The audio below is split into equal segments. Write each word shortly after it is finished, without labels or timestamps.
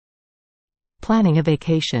Planning a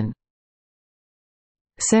vacation.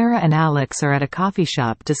 Sarah and Alex are at a coffee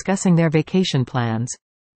shop discussing their vacation plans.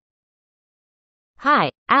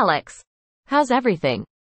 Hi, Alex. How's everything?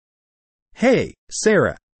 Hey,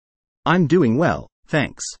 Sarah. I'm doing well,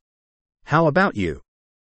 thanks. How about you?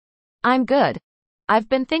 I'm good. I've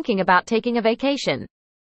been thinking about taking a vacation.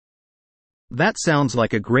 That sounds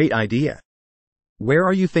like a great idea. Where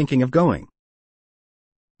are you thinking of going?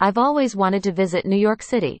 I've always wanted to visit New York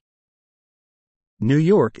City. New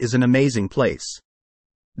York is an amazing place.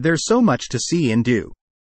 There's so much to see and do.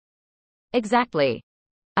 Exactly.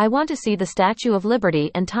 I want to see the Statue of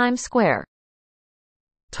Liberty and Times Square.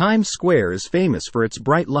 Times Square is famous for its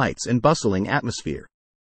bright lights and bustling atmosphere.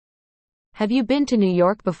 Have you been to New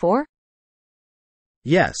York before?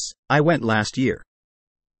 Yes, I went last year.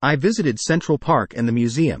 I visited Central Park and the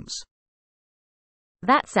museums.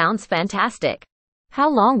 That sounds fantastic. How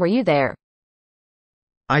long were you there?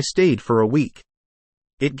 I stayed for a week.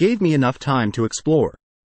 It gave me enough time to explore.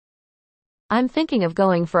 I'm thinking of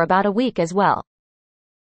going for about a week as well.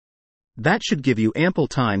 That should give you ample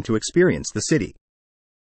time to experience the city.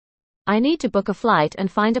 I need to book a flight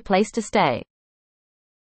and find a place to stay.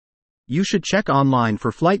 You should check online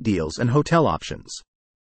for flight deals and hotel options.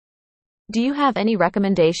 Do you have any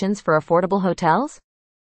recommendations for affordable hotels?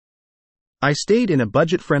 I stayed in a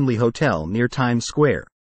budget-friendly hotel near Times Square.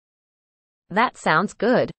 That sounds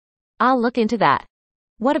good. I'll look into that.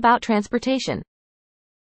 What about transportation?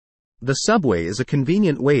 The subway is a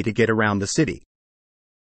convenient way to get around the city.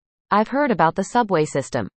 I've heard about the subway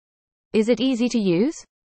system. Is it easy to use?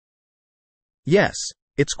 Yes,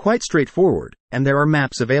 it's quite straightforward, and there are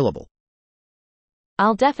maps available.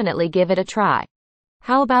 I'll definitely give it a try.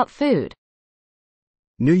 How about food?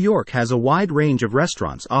 New York has a wide range of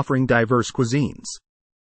restaurants offering diverse cuisines.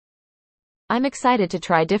 I'm excited to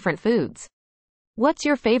try different foods. What's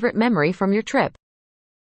your favorite memory from your trip?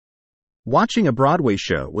 Watching a Broadway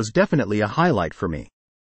show was definitely a highlight for me.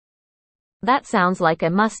 That sounds like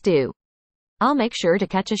a must-do. I'll make sure to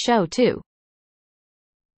catch a show too.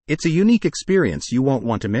 It's a unique experience you won't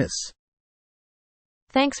want to miss.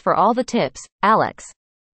 Thanks for all the tips, Alex.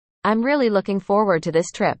 I'm really looking forward to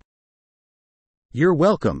this trip. You're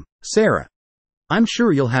welcome, Sarah. I'm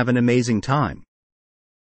sure you'll have an amazing time.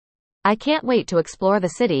 I can't wait to explore the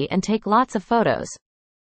city and take lots of photos.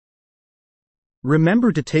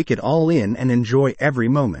 Remember to take it all in and enjoy every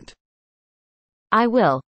moment. I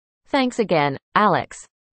will. Thanks again, Alex.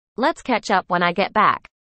 Let's catch up when I get back.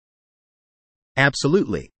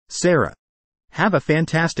 Absolutely, Sarah. Have a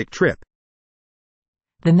fantastic trip.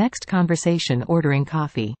 The next conversation: ordering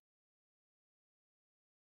coffee.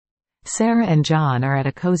 Sarah and John are at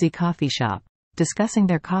a cozy coffee shop, discussing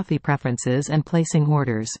their coffee preferences and placing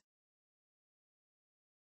orders.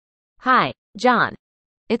 Hi, John.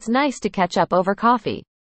 It's nice to catch up over coffee.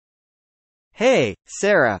 Hey,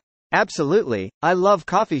 Sarah. Absolutely, I love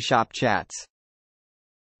coffee shop chats.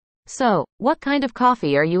 So, what kind of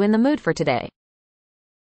coffee are you in the mood for today?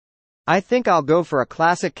 I think I'll go for a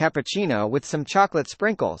classic cappuccino with some chocolate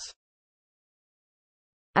sprinkles.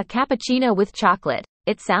 A cappuccino with chocolate.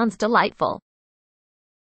 It sounds delightful.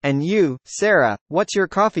 And you, Sarah, what's your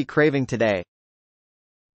coffee craving today?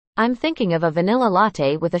 I'm thinking of a vanilla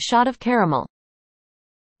latte with a shot of caramel.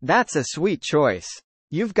 That's a sweet choice.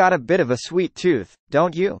 You've got a bit of a sweet tooth,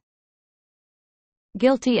 don't you?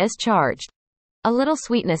 Guilty as charged. A little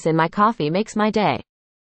sweetness in my coffee makes my day.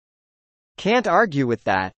 Can't argue with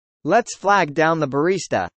that. Let's flag down the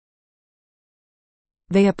barista.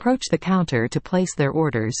 They approach the counter to place their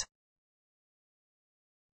orders.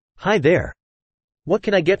 Hi there. What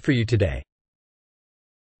can I get for you today?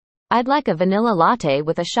 I'd like a vanilla latte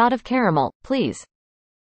with a shot of caramel, please.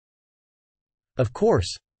 Of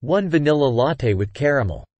course, one vanilla latte with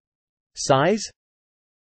caramel. Size?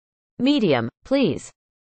 Medium, please.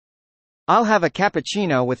 I'll have a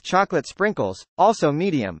cappuccino with chocolate sprinkles, also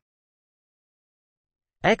medium.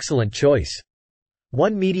 Excellent choice.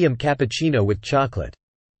 One medium cappuccino with chocolate.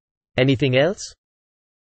 Anything else?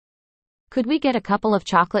 Could we get a couple of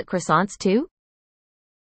chocolate croissants too?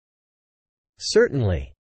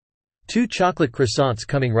 Certainly. 2 chocolate croissants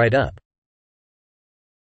coming right up.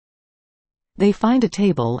 They find a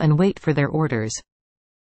table and wait for their orders.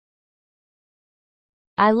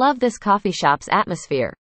 I love this coffee shop's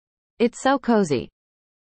atmosphere. It's so cozy.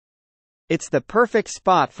 It's the perfect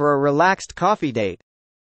spot for a relaxed coffee date.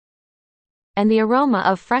 And the aroma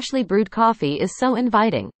of freshly brewed coffee is so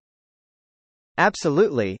inviting.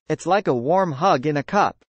 Absolutely, it's like a warm hug in a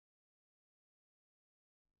cup.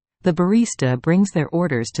 The barista brings their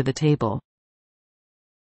orders to the table.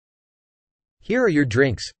 Here are your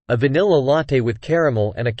drinks, a vanilla latte with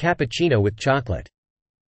caramel and a cappuccino with chocolate.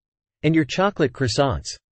 And your chocolate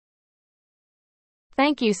croissants.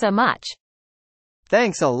 Thank you so much.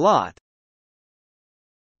 Thanks a lot.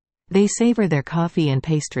 They savor their coffee and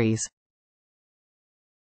pastries.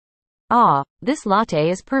 Ah, this latte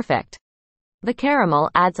is perfect. The caramel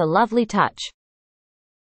adds a lovely touch.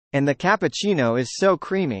 And the cappuccino is so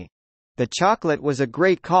creamy. The chocolate was a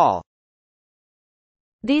great call.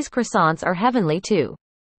 These croissants are heavenly too.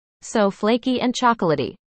 So flaky and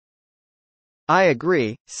chocolatey. I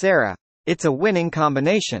agree, Sarah. It's a winning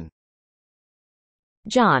combination.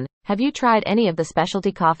 John, have you tried any of the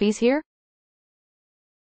specialty coffees here?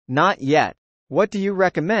 Not yet. What do you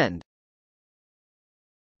recommend?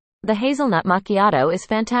 The hazelnut macchiato is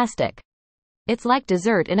fantastic. It's like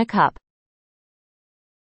dessert in a cup.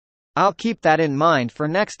 I'll keep that in mind for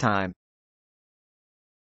next time.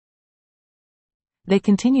 They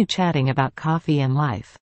continue chatting about coffee and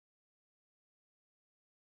life.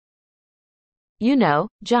 You know,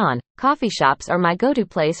 John, coffee shops are my go-to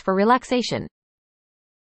place for relaxation.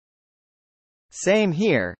 Same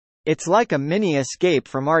here. It's like a mini escape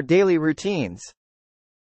from our daily routines.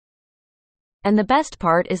 And the best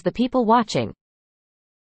part is the people watching.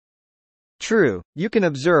 True, you can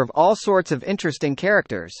observe all sorts of interesting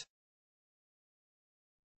characters.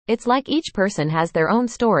 It's like each person has their own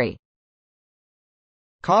story.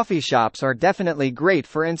 Coffee shops are definitely great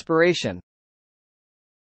for inspiration.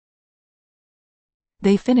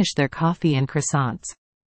 They finish their coffee and croissants.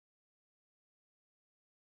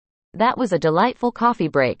 That was a delightful coffee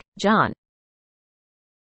break, John.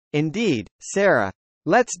 Indeed, Sarah.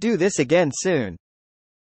 Let's do this again soon.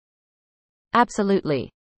 Absolutely.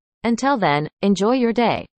 Until then, enjoy your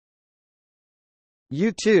day.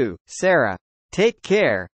 You too, Sarah. Take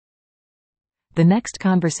care. The next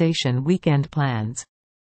conversation: weekend plans.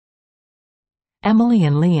 Emily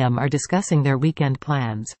and Liam are discussing their weekend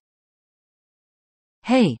plans.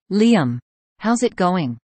 Hey, Liam. How's it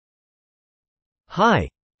going? Hi,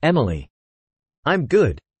 Emily. I'm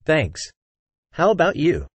good, thanks. How about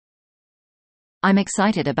you? I'm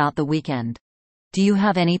excited about the weekend. Do you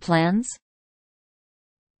have any plans?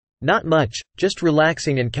 Not much, just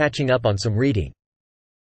relaxing and catching up on some reading.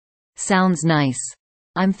 Sounds nice.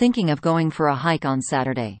 I'm thinking of going for a hike on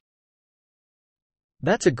Saturday.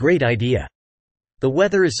 That's a great idea. The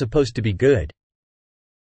weather is supposed to be good.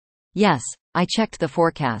 Yes, I checked the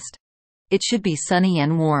forecast. It should be sunny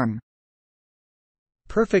and warm.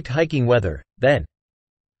 Perfect hiking weather, then.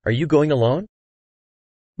 Are you going alone?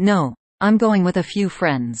 No, I'm going with a few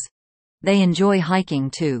friends. They enjoy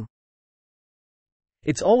hiking too.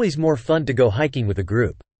 It's always more fun to go hiking with a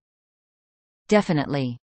group.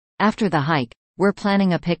 Definitely. After the hike, we're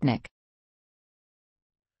planning a picnic.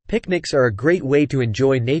 Picnics are a great way to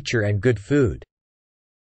enjoy nature and good food.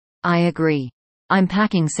 I agree. I'm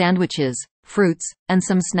packing sandwiches, fruits, and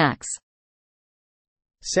some snacks.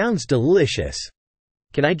 Sounds delicious.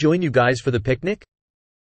 Can I join you guys for the picnic?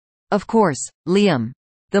 Of course, Liam.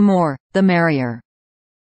 The more, the merrier.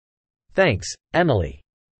 Thanks, Emily.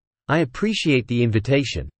 I appreciate the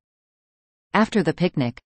invitation. After the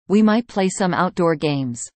picnic, we might play some outdoor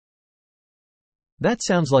games. That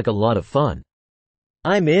sounds like a lot of fun.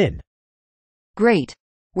 I'm in. Great.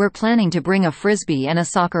 We're planning to bring a frisbee and a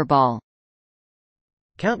soccer ball.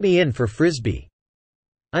 Count me in for frisbee.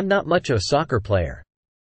 I'm not much of a soccer player.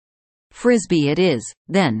 Frisbee it is,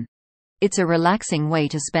 then. It's a relaxing way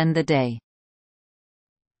to spend the day.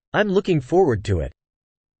 I'm looking forward to it.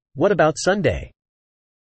 What about Sunday?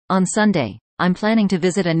 On Sunday, I'm planning to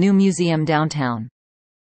visit a new museum downtown.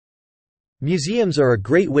 Museums are a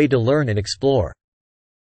great way to learn and explore.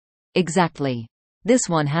 Exactly. This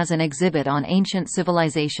one has an exhibit on ancient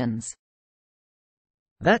civilizations.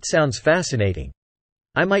 That sounds fascinating.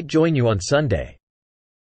 I might join you on Sunday.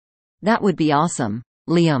 That would be awesome,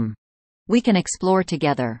 Liam. We can explore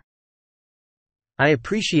together. I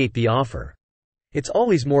appreciate the offer. It's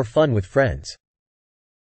always more fun with friends.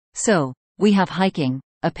 So, we have hiking,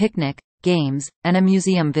 a picnic, games, and a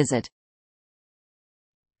museum visit.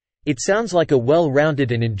 It sounds like a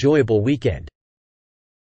well-rounded and enjoyable weekend.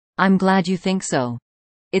 I'm glad you think so.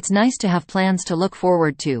 It's nice to have plans to look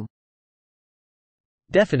forward to.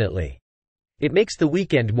 Definitely. It makes the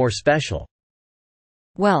weekend more special.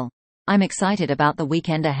 Well, I'm excited about the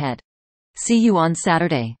weekend ahead. See you on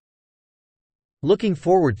Saturday. Looking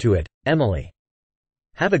forward to it, Emily.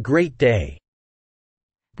 Have a great day.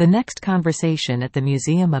 The next conversation at the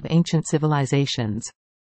Museum of Ancient Civilizations.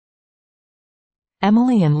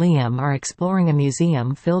 Emily and Liam are exploring a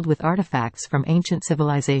museum filled with artifacts from ancient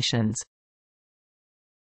civilizations.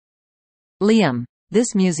 Liam,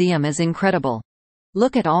 This museum is incredible.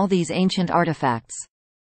 Look at all these ancient artifacts.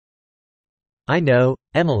 I know,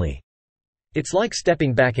 Emily. It's like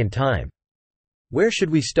stepping back in time. Where should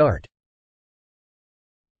we start?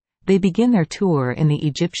 They begin their tour in the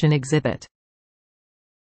Egyptian exhibit.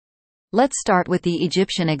 Let's start with the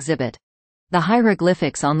Egyptian exhibit. The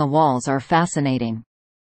hieroglyphics on the walls are fascinating.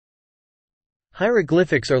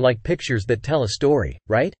 Hieroglyphics are like pictures that tell a story,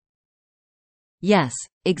 right? Yes,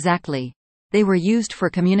 exactly. They were used for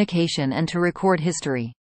communication and to record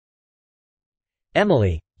history.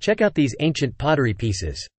 Emily, check out these ancient pottery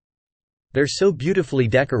pieces. They're so beautifully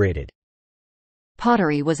decorated.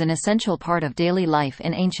 Pottery was an essential part of daily life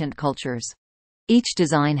in ancient cultures. Each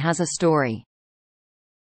design has a story.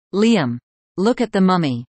 Liam, look at the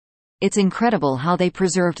mummy. It's incredible how they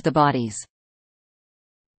preserved the bodies.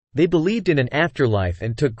 They believed in an afterlife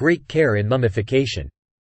and took great care in mummification.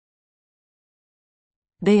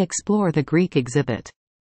 They explore the Greek exhibit.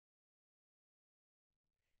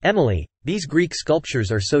 Emily, these Greek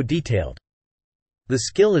sculptures are so detailed. The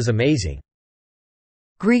skill is amazing.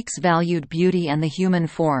 Greeks valued beauty and the human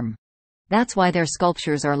form. That's why their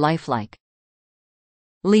sculptures are lifelike.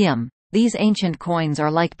 Liam, these ancient coins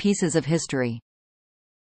are like pieces of history.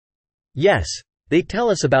 Yes, they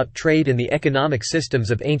tell us about trade and the economic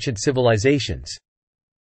systems of ancient civilizations.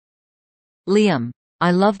 Liam,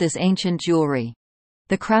 I love this ancient jewelry.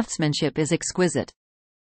 The craftsmanship is exquisite.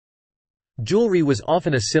 Jewelry was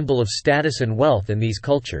often a symbol of status and wealth in these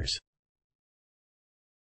cultures.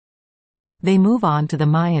 They move on to the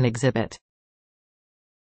Mayan exhibit.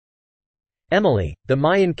 Emily, the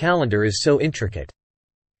Mayan calendar is so intricate.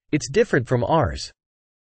 It's different from ours.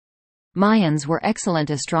 Mayans were excellent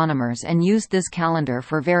astronomers and used this calendar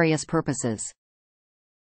for various purposes.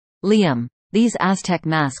 Liam, these Aztec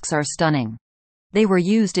masks are stunning. They were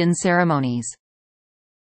used in ceremonies.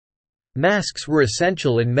 Masks were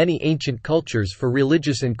essential in many ancient cultures for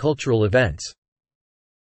religious and cultural events.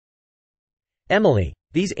 Emily,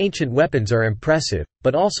 these ancient weapons are impressive,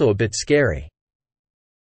 but also a bit scary.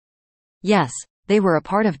 Yes, they were a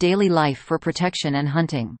part of daily life for protection and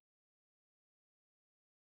hunting.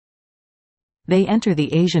 They enter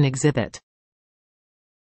the Asian exhibit.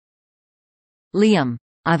 Liam,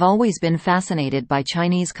 I've always been fascinated by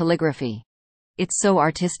Chinese calligraphy. It's so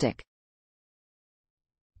artistic.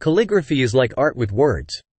 Calligraphy is like art with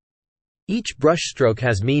words. Each brushstroke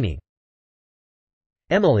has meaning.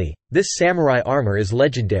 Emily, this samurai armor is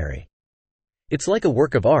legendary. It's like a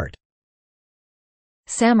work of art.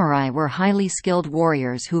 Samurai were highly skilled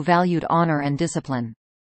warriors who valued honor and discipline.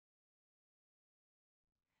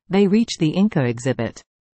 They reach the Inca exhibit.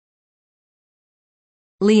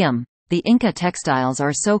 Liam, the Inca textiles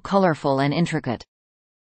are so colorful and intricate.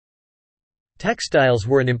 Textiles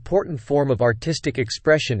were an important form of artistic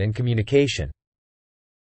expression and communication.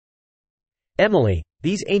 Emily,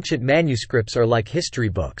 these ancient manuscripts are like history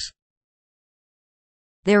books.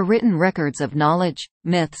 They're written records of knowledge,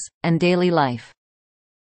 myths, and daily life.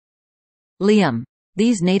 Liam,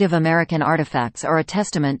 these Native American artifacts are a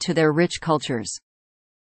testament to their rich cultures.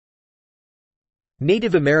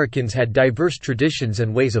 Native Americans had diverse traditions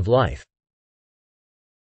and ways of life.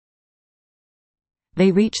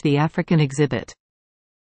 They reach the African exhibit.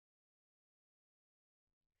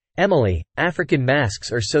 Emily, African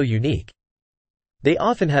masks are so unique. They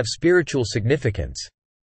often have spiritual significance.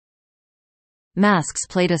 Masks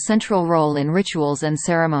played a central role in rituals and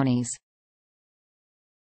ceremonies.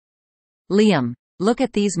 Liam, look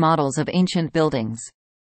at these models of ancient buildings.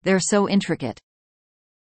 They're so intricate.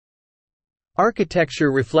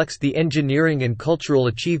 Architecture reflects the engineering and cultural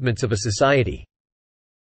achievements of a society.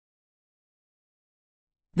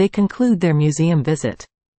 They conclude their museum visit.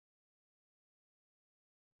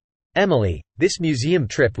 Emily, this museum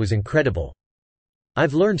trip was incredible.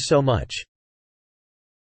 I've learned so much.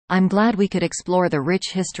 I'm glad we could explore the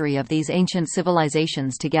rich history of these ancient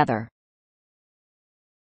civilizations together.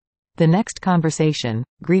 The next conversation,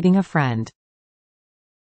 greeting a friend.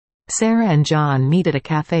 Sarah and John meet at a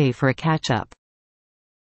cafe for a catch-up.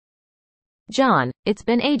 John, it's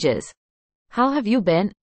been ages. How have you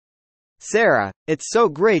been? Sarah, it's so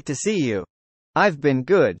great to see you. I've been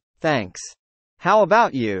good, thanks. How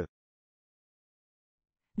about you?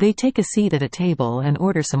 They take a seat at a table and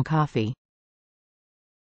order some coffee.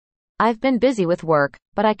 I've been busy with work,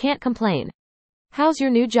 but I can't complain. How's your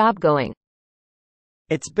new job going?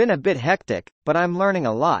 It's been a bit hectic, but I'm learning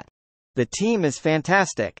a lot. The team is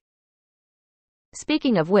fantastic.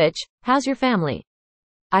 Speaking of which, how's your family?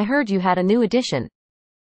 I heard you had a new addition.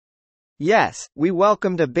 Yes, we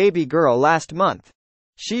welcomed a baby girl last month.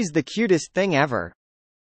 She's the cutest thing ever.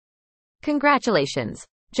 Congratulations,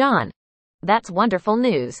 John. That's wonderful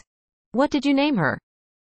news. What did you name her?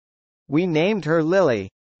 We named her Lily.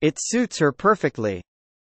 It suits her perfectly.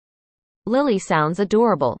 Lily sounds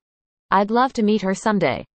adorable. I'd love to meet her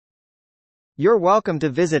someday. You're welcome to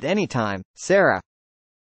visit anytime, Sarah.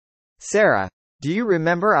 Sarah, do you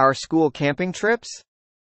remember our school camping trips?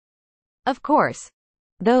 Of course.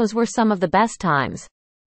 Those were some of the best times.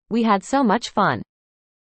 We had so much fun.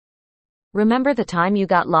 Remember the time you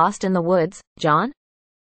got lost in the woods, John?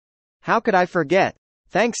 How could I forget?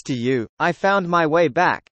 Thanks to you, I found my way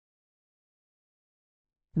back.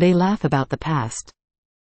 They laugh about the past.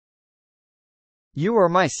 You were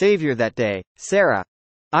my savior that day, Sarah.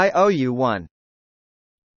 I owe you one.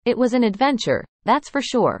 It was an adventure, that's for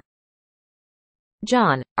sure.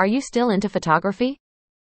 John, are you still into photography?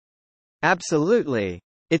 Absolutely.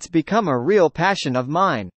 It's become a real passion of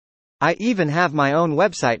mine. I even have my own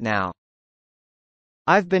website now.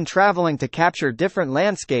 I've been traveling to capture different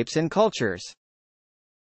landscapes and cultures.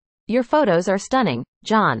 Your photos are stunning,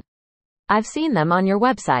 John. I've seen them on your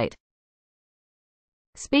website.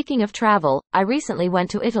 Speaking of travel, I recently went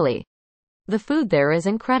to Italy. The food there is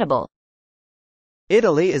incredible.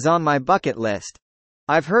 Italy is on my bucket list.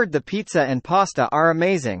 I've heard the pizza and pasta are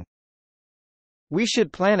amazing. We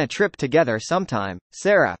should plan a trip together sometime,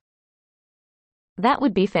 Sarah. That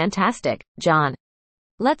would be fantastic, John.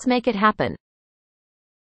 Let's make it happen.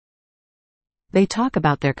 They talk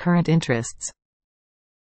about their current interests.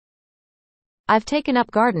 I've taken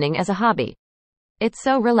up gardening as a hobby. It's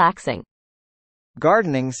so relaxing.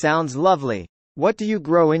 Gardening sounds lovely. What do you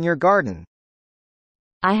grow in your garden?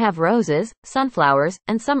 I have roses, sunflowers,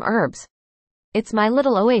 and some herbs. It's my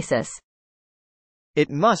little oasis. It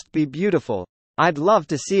must be beautiful. I'd love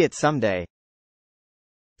to see it someday.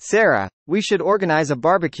 Sarah, we should organize a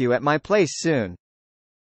barbecue at my place soon.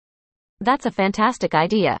 That's a fantastic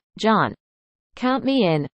idea, John. Count me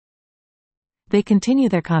in. They continue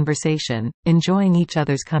their conversation, enjoying each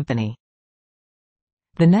other's company.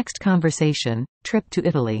 The next conversation, trip to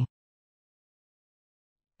Italy.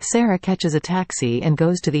 Sarah catches a taxi and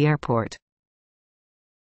goes to the airport.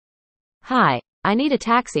 Hi, I need a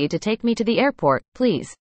taxi to take me to the airport,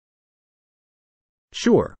 please.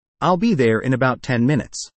 Sure, I'll be there in about 10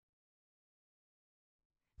 minutes.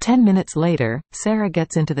 10 minutes later, Sarah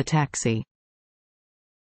gets into the taxi.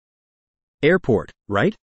 Airport,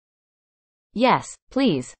 right? Yes,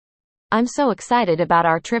 please. I'm so excited about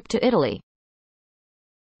our trip to Italy.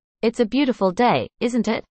 It's a beautiful day, isn't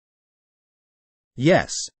it?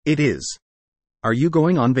 Yes, it is. Are you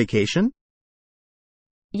going on vacation?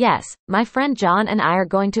 Yes, my friend John and I are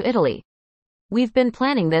going to Italy. We've been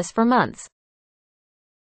planning this for months.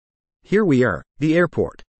 Here we are, the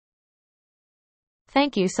airport.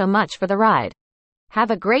 Thank you so much for the ride.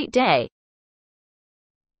 Have a great day.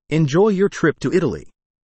 Enjoy your trip to Italy.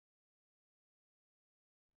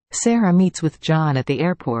 Sarah meets with John at the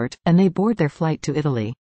airport, and they board their flight to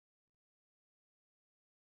Italy.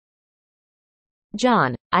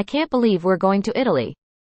 John, I can't believe we're going to Italy.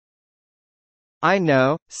 I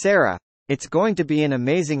know, Sarah. It's going to be an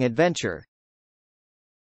amazing adventure.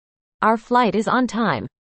 Our flight is on time.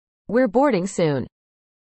 We're boarding soon.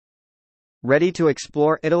 Ready to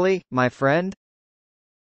explore Italy, my friend?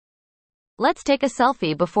 Let's take a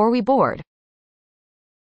selfie before we board.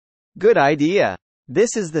 Good idea.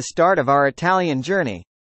 This is the start of our Italian journey.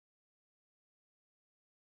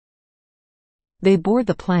 They board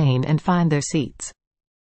the plane and find their seats.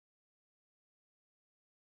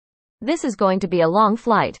 This is going to be a long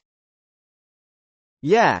flight.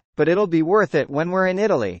 Yeah, but it'll be worth it when we're in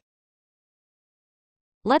Italy.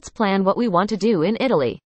 Let's plan what we want to do in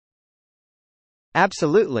Italy.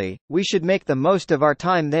 Absolutely, we should make the most of our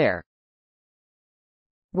time there.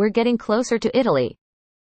 We're getting closer to Italy.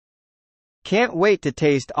 Can't wait to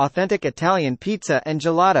taste authentic Italian pizza and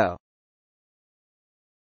gelato.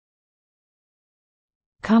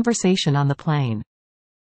 Conversation on the plane.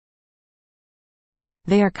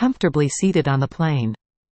 They are comfortably seated on the plane.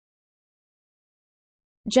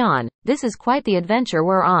 John, this is quite the adventure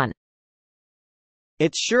we're on.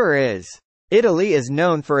 It sure is. Italy is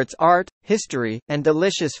known for its art, history, and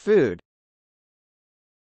delicious food.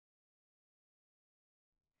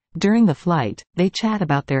 During the flight, they chat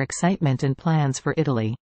about their excitement and plans for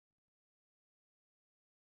Italy.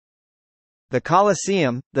 The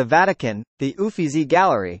Colosseum, the Vatican, the Uffizi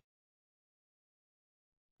Gallery.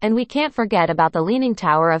 And we can't forget about the Leaning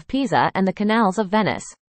Tower of Pisa and the canals of Venice.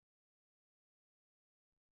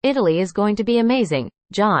 Italy is going to be amazing,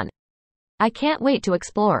 John. I can't wait to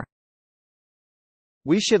explore.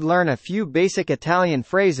 We should learn a few basic Italian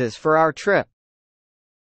phrases for our trip.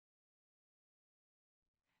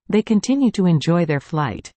 They continue to enjoy their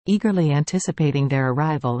flight, eagerly anticipating their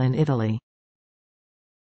arrival in Italy.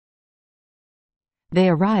 They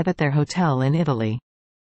arrive at their hotel in Italy.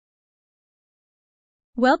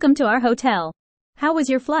 Welcome to our hotel. How was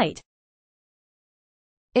your flight?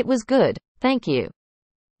 It was good, thank you.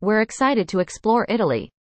 We're excited to explore Italy.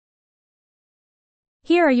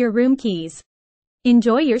 Here are your room keys.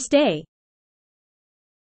 Enjoy your stay.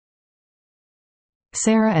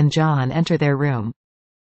 Sarah and John enter their room.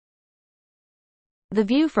 The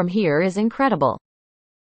view from here is incredible.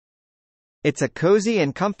 It's a cozy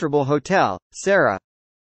and comfortable hotel, Sarah.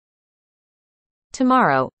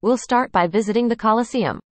 Tomorrow, we'll start by visiting the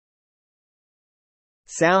Colosseum.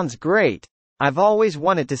 Sounds great. I've always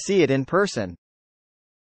wanted to see it in person.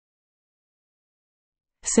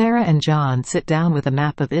 Sarah and John sit down with a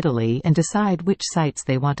map of Italy and decide which sites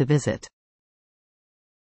they want to visit.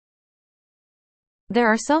 There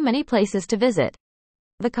are so many places to visit.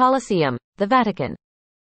 The Colosseum, the Vatican.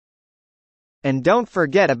 And don't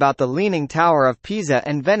forget about the Leaning Tower of Pisa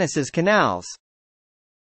and Venice's canals.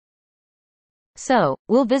 So,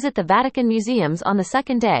 we'll visit the Vatican museums on the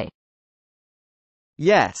second day.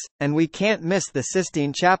 Yes, and we can't miss the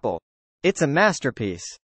Sistine Chapel. It's a masterpiece.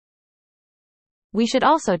 We should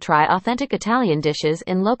also try authentic Italian dishes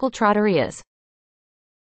in local trattorias.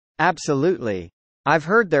 Absolutely. I've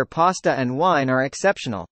heard their pasta and wine are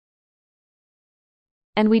exceptional.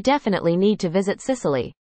 And we definitely need to visit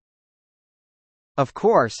Sicily. Of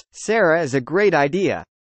course, Sarah is a great idea.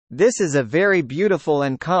 This is a very beautiful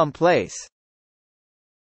and calm place.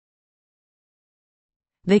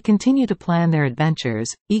 They continue to plan their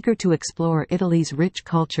adventures, eager to explore Italy's rich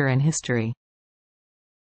culture and history.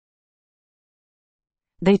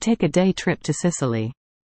 They take a day trip to Sicily.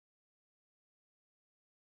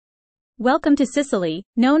 Welcome to Sicily,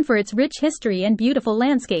 known for its rich history and beautiful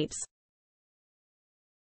landscapes.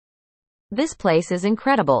 This place is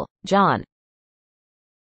incredible, John.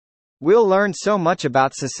 We'll learn so much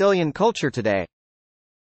about Sicilian culture today.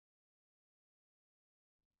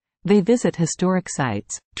 They visit historic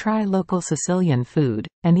sites, try local Sicilian food,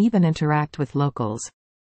 and even interact with locals.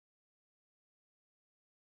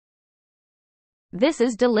 This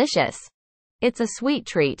is delicious. It's a sweet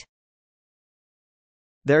treat.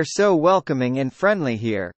 They're so welcoming and friendly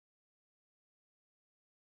here.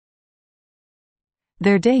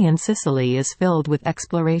 Their day in Sicily is filled with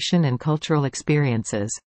exploration and cultural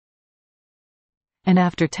experiences. And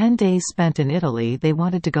after 10 days spent in Italy, they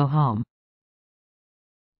wanted to go home.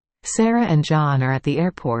 Sarah and John are at the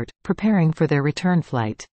airport, preparing for their return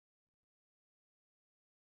flight.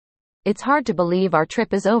 It's hard to believe our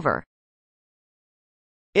trip is over.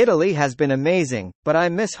 Italy has been amazing, but I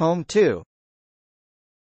miss home too.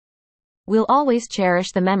 We'll always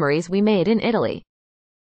cherish the memories we made in Italy.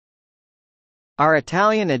 Our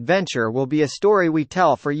Italian adventure will be a story we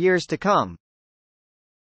tell for years to come.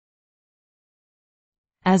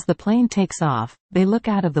 As the plane takes off, they look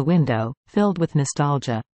out of the window, filled with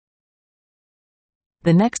nostalgia.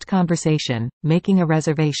 The next conversation, making a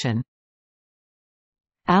reservation.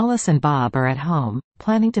 Alice and Bob are at home,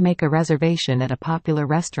 planning to make a reservation at a popular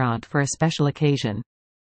restaurant for a special occasion.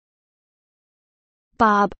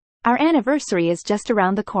 Bob, our anniversary is just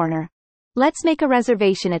around the corner. Let's make a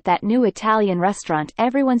reservation at that new Italian restaurant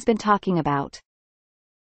everyone's been talking about.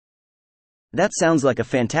 That sounds like a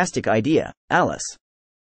fantastic idea, Alice.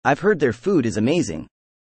 I've heard their food is amazing.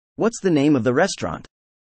 What's the name of the restaurant?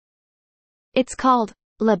 It's called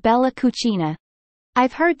La Bella Cucina.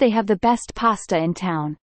 I've heard they have the best pasta in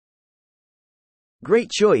town. Great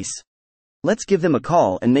choice. Let's give them a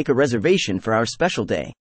call and make a reservation for our special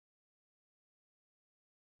day.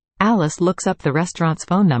 Alice looks up the restaurant's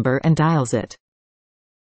phone number and dials it.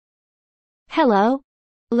 Hello?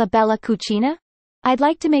 La Bella Cucina? I'd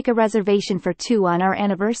like to make a reservation for 2 on our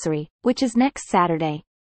anniversary, which is next Saturday.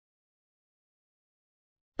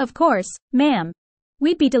 Of course, ma'am.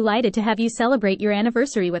 We'd be delighted to have you celebrate your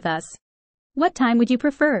anniversary with us. What time would you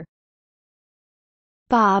prefer?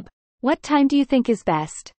 Bob, what time do you think is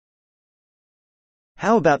best?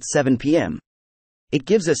 How about 7 p.m.? It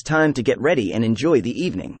gives us time to get ready and enjoy the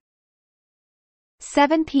evening.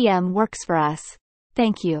 7 p.m. works for us.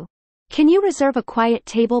 Thank you. Can you reserve a quiet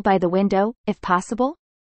table by the window, if possible?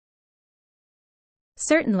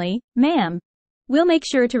 Certainly, ma'am. We'll make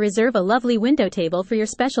sure to reserve a lovely window table for your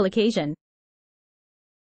special occasion.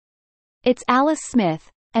 It's Alice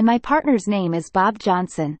Smith, and my partner's name is Bob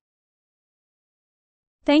Johnson.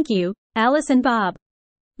 Thank you, Alice and Bob.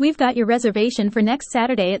 We've got your reservation for next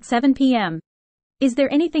Saturday at 7 p.m. Is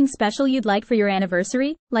there anything special you'd like for your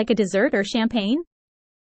anniversary, like a dessert or champagne?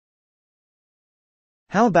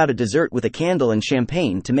 How about a dessert with a candle and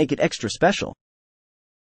champagne to make it extra special?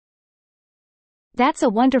 That's a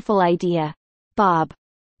wonderful idea, Bob.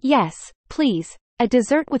 Yes, please, a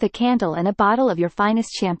dessert with a candle and a bottle of your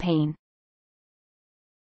finest champagne.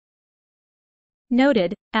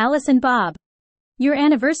 Noted, Alice and Bob. Your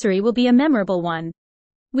anniversary will be a memorable one.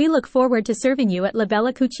 We look forward to serving you at La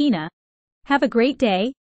Bella Cucina. Have a great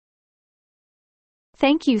day.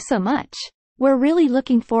 Thank you so much. We're really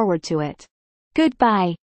looking forward to it.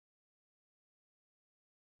 Goodbye.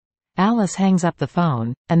 Alice hangs up the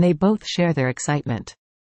phone, and they both share their excitement.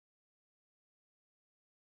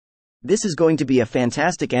 This is going to be a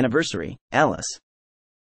fantastic anniversary, Alice.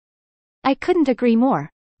 I couldn't agree more,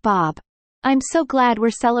 Bob. I'm so glad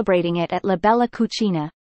we're celebrating it at La Bella Cucina.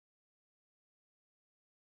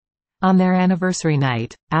 On their anniversary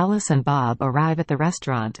night, Alice and Bob arrive at the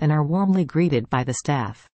restaurant and are warmly greeted by the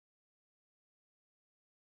staff.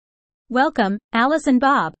 Welcome, Alice and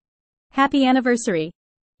Bob. Happy anniversary.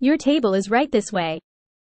 Your table is right this way.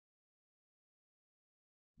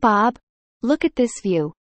 Bob, look at this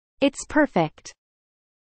view. It's perfect.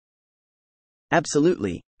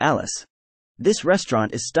 Absolutely, Alice. This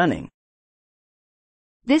restaurant is stunning.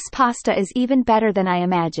 This pasta is even better than I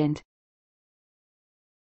imagined.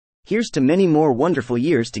 Here's to many more wonderful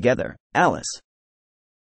years together, Alice.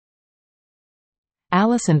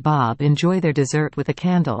 Alice and Bob enjoy their dessert with a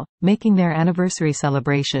candle, making their anniversary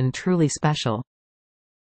celebration truly special.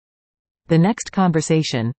 The next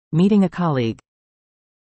conversation, meeting a colleague.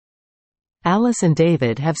 Alice and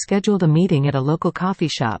David have scheduled a meeting at a local coffee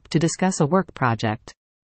shop to discuss a work project.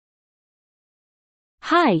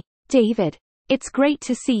 Hi, David. It's great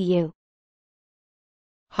to see you.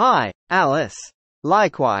 Hi, Alice.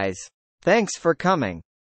 Likewise. Thanks for coming.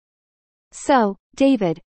 So,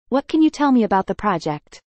 David, what can you tell me about the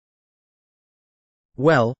project?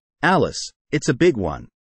 Well, Alice, it's a big one.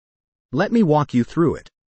 Let me walk you through it.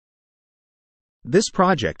 This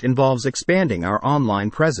project involves expanding our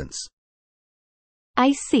online presence.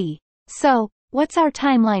 I see. So, what's our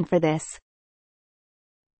timeline for this?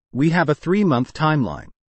 We have a 3-month timeline.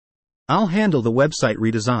 I'll handle the website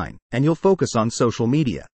redesign, and you'll focus on social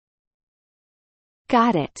media.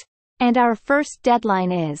 Got it. And our first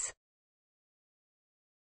deadline is?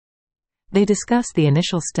 They discuss the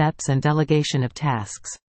initial steps and delegation of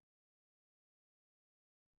tasks.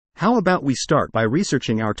 How about we start by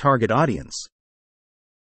researching our target audience?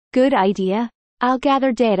 Good idea. I'll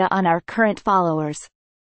gather data on our current followers.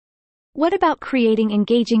 What about creating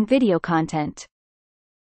engaging video content?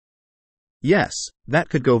 Yes, that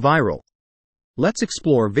could go viral. Let's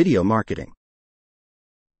explore video marketing.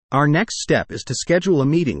 Our next step is to schedule a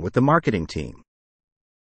meeting with the marketing team.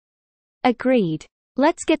 Agreed.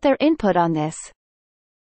 Let's get their input on this.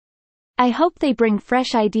 I hope they bring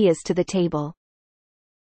fresh ideas to the table.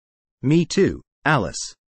 Me too,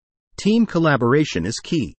 Alice. Team collaboration is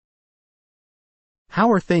key. How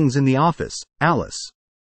are things in the office, Alice?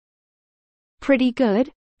 Pretty good.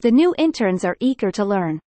 The new interns are eager to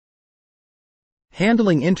learn.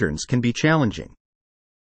 Handling interns can be challenging.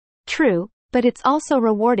 True, but it's also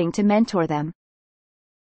rewarding to mentor them.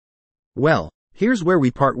 Well, here's where we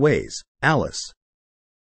part ways, Alice.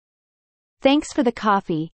 Thanks for the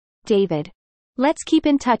coffee, David. Let's keep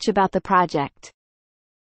in touch about the project.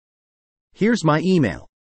 Here's my email.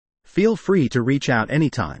 Feel free to reach out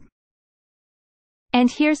anytime. And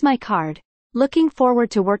here's my card. Looking forward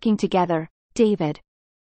to working together, David.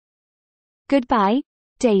 Goodbye,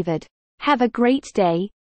 David. Have a great day.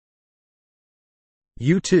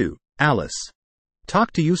 You too, Alice.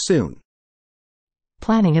 Talk to you soon.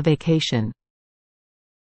 Planning a vacation.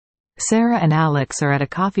 Sarah and Alex are at a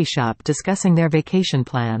coffee shop discussing their vacation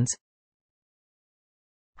plans.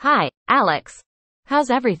 Hi, Alex. How's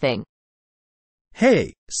everything?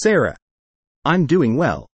 Hey, Sarah. I'm doing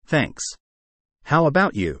well, thanks. How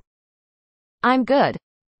about you? I'm good.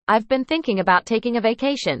 I've been thinking about taking a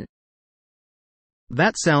vacation.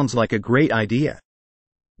 That sounds like a great idea.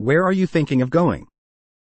 Where are you thinking of going?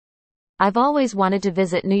 I've always wanted to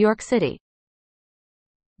visit New York City.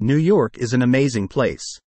 New York is an amazing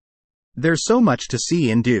place. There's so much to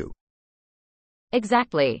see and do.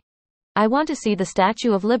 Exactly. I want to see the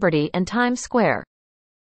Statue of Liberty and Times Square.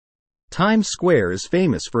 Times Square is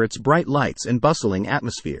famous for its bright lights and bustling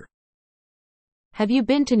atmosphere. Have you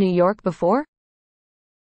been to New York before?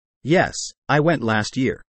 Yes, I went last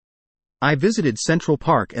year. I visited Central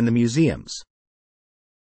Park and the museums.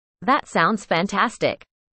 That sounds fantastic.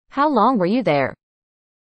 How long were you there?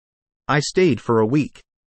 I stayed for a week.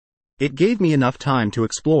 It gave me enough time to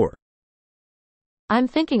explore. I'm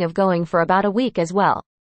thinking of going for about a week as well.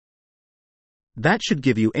 That should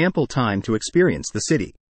give you ample time to experience the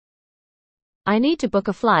city. I need to book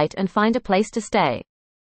a flight and find a place to stay.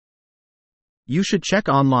 You should check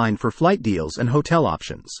online for flight deals and hotel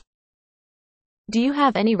options. Do you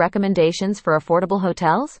have any recommendations for affordable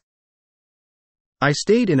hotels? I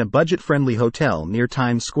stayed in a budget-friendly hotel near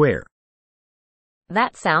Times Square.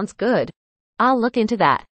 That sounds good. I'll look into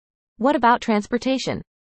that. What about transportation?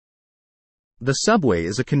 The subway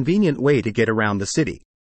is a convenient way to get around the city.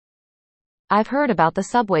 I've heard about the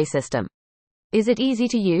subway system. Is it easy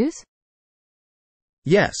to use?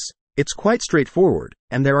 Yes, it's quite straightforward,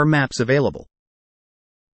 and there are maps available.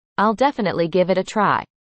 I'll definitely give it a try.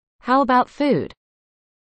 How about food?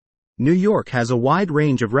 New York has a wide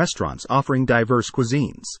range of restaurants offering diverse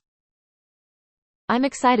cuisines. I'm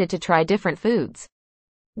excited to try different foods.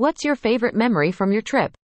 What's your favorite memory from your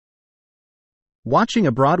trip? Watching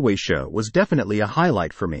a Broadway show was definitely a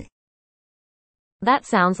highlight for me. That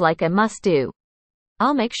sounds like a must-do.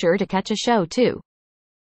 I'll make sure to catch a show too.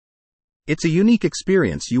 It's a unique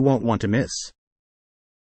experience you won't want to miss.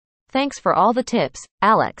 Thanks for all the tips,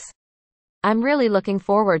 Alex. I'm really looking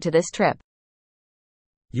forward to this trip.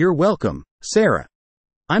 You're welcome, Sarah.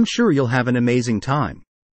 I'm sure you'll have an amazing time.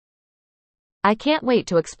 I can't wait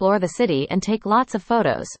to explore the city and take lots of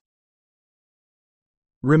photos.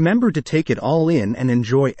 Remember to take it all in and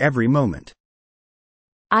enjoy every moment.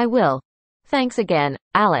 I will. Thanks again,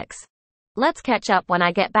 Alex. Let's catch up when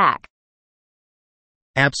I get back.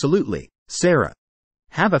 Absolutely, Sarah.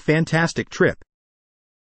 Have a fantastic trip.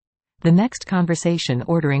 The next conversation: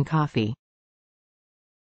 ordering coffee.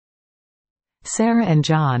 Sarah and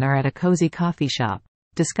John are at a cozy coffee shop,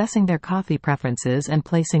 discussing their coffee preferences and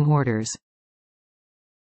placing orders.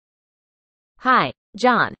 Hi,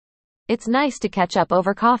 John. It's nice to catch up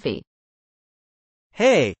over coffee.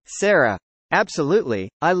 Hey, Sarah. Absolutely,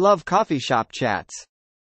 I love coffee shop chats.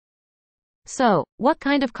 So, what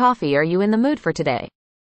kind of coffee are you in the mood for today?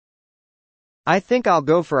 I think I'll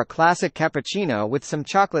go for a classic cappuccino with some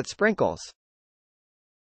chocolate sprinkles.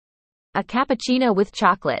 A cappuccino with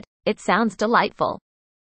chocolate. It sounds delightful.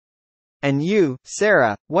 And you,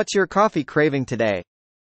 Sarah, what's your coffee craving today?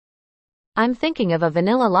 I'm thinking of a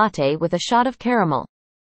vanilla latte with a shot of caramel.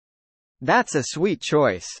 That's a sweet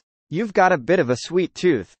choice. You've got a bit of a sweet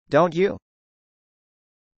tooth, don't you?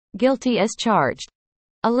 Guilty as charged.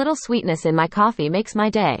 A little sweetness in my coffee makes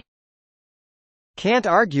my day. Can't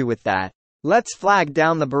argue with that. Let's flag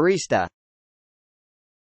down the barista.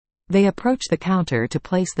 They approach the counter to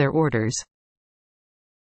place their orders.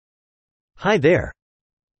 Hi there.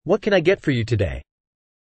 What can I get for you today?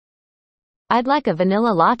 I'd like a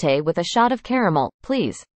vanilla latte with a shot of caramel,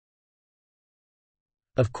 please.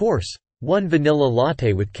 Of course, one vanilla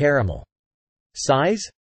latte with caramel. Size?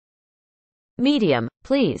 Medium,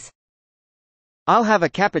 please. I'll have a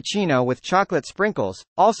cappuccino with chocolate sprinkles,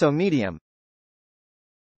 also medium.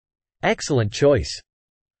 Excellent choice.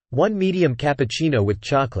 One medium cappuccino with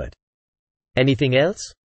chocolate. Anything else?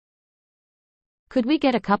 Could we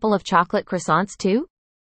get a couple of chocolate croissants too?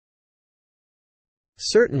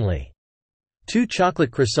 Certainly. 2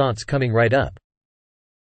 chocolate croissants coming right up.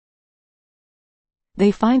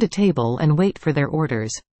 They find a table and wait for their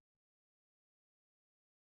orders.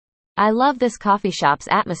 I love this coffee shop's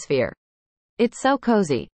atmosphere. It's so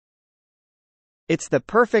cozy. It's the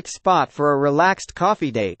perfect spot for a relaxed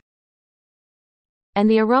coffee date. And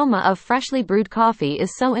the aroma of freshly brewed coffee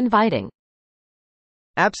is so inviting.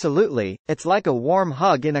 Absolutely, it's like a warm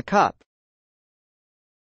hug in a cup.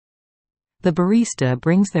 The barista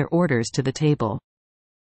brings their orders to the table.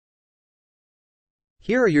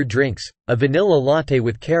 Here are your drinks, a vanilla latte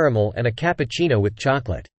with caramel and a cappuccino with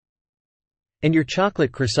chocolate. And your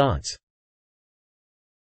chocolate croissants.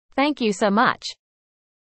 Thank you so much.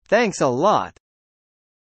 Thanks a lot.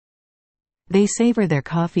 They savor their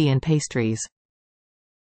coffee and pastries.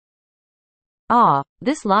 Ah,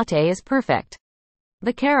 this latte is perfect.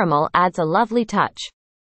 The caramel adds a lovely touch.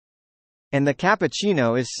 And the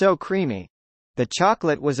cappuccino is so creamy. The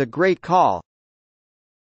chocolate was a great call.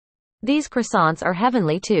 These croissants are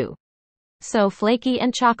heavenly too. So flaky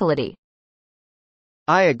and chocolatey.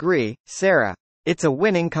 I agree, Sarah. It's a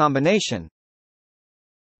winning combination.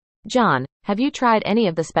 John, have you tried any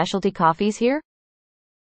of the specialty coffees here?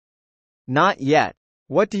 Not yet.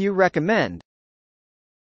 What do you recommend?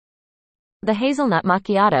 The hazelnut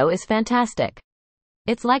macchiato is fantastic.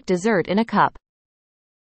 It's like dessert in a cup.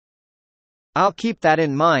 I'll keep that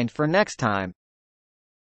in mind for next time.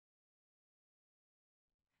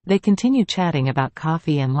 They continue chatting about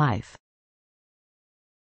coffee and life.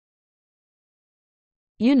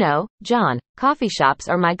 You know, John, coffee shops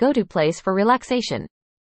are my go-to place for relaxation.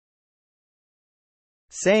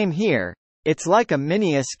 Same here. It's like a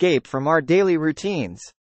mini escape from our daily routines.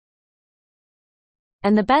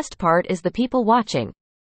 And the best part is the people watching.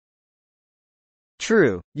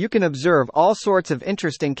 True, you can observe all sorts of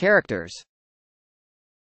interesting characters.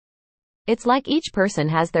 It's like each person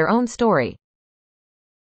has their own story.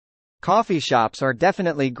 Coffee shops are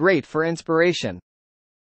definitely great for inspiration.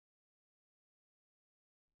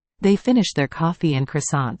 They finish their coffee and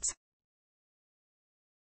croissants.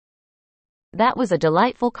 That was a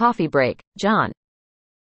delightful coffee break, John.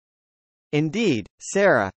 Indeed,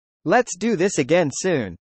 Sarah. Let's do this again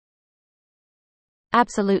soon.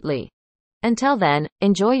 Absolutely. Until then,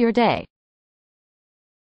 enjoy your day.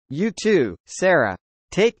 You too, Sarah.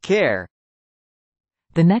 Take care.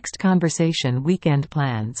 The next conversation: weekend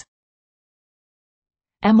plans.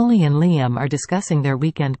 Emily and Liam are discussing their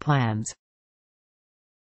weekend plans.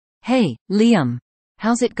 Hey, Liam.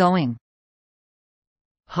 How's it going?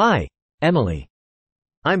 Hi, Emily.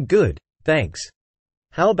 I'm good, thanks.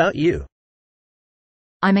 How about you?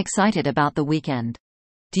 I'm excited about the weekend.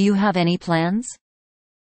 Do you have any plans?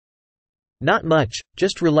 Not much,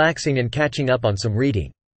 just relaxing and catching up on some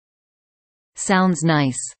reading. Sounds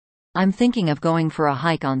nice. I'm thinking of going for a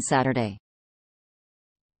hike on Saturday.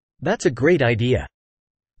 That's a great idea.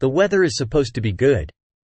 The weather is supposed to be good.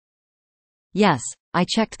 Yes, I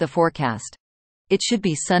checked the forecast. It should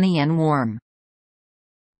be sunny and warm.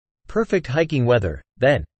 Perfect hiking weather,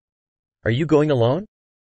 then. Are you going alone?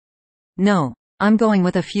 No, I'm going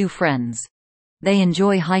with a few friends. They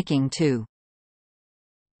enjoy hiking too.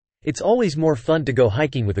 It's always more fun to go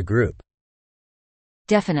hiking with a group.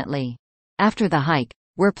 Definitely. After the hike,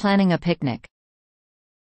 we're planning a picnic.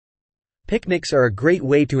 Picnics are a great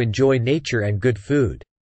way to enjoy nature and good food.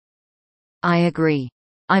 I agree.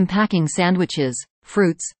 I'm packing sandwiches,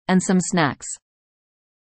 fruits, and some snacks.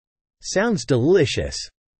 Sounds delicious.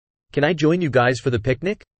 Can I join you guys for the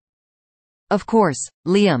picnic? Of course,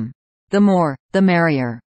 Liam. The more, the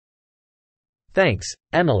merrier. Thanks,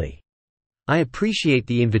 Emily. I appreciate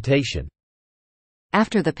the invitation.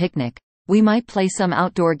 After the picnic, we might play some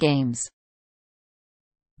outdoor games.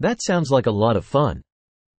 That sounds like a lot of fun.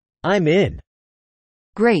 I'm in.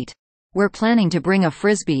 Great. We're planning to bring a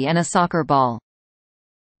frisbee and a soccer ball.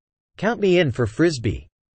 Count me in for frisbee.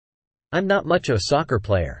 I'm not much of a soccer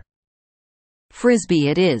player. Frisbee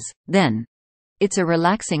it is, then. It's a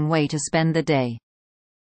relaxing way to spend the day.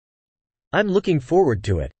 I'm looking forward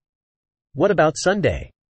to it. What about Sunday?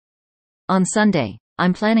 On Sunday,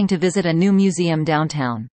 I'm planning to visit a new museum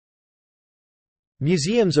downtown.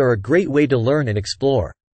 Museums are a great way to learn and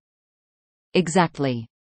explore. Exactly.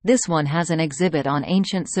 This one has an exhibit on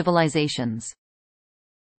ancient civilizations.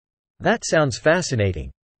 That sounds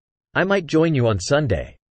fascinating. I might join you on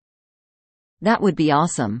Sunday. That would be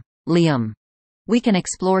awesome, Liam. We can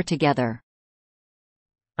explore together.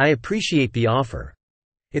 I appreciate the offer.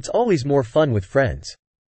 It's always more fun with friends.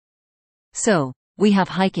 So, we have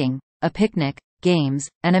hiking, a picnic, games,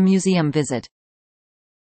 and a museum visit.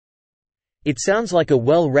 It sounds like a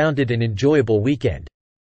well-rounded and enjoyable weekend.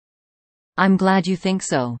 I'm glad you think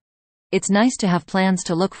so. It's nice to have plans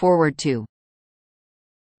to look forward to.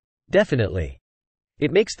 Definitely.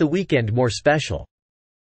 It makes the weekend more special.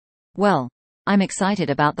 Well, I'm excited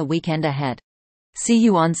about the weekend ahead. See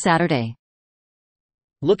you on Saturday.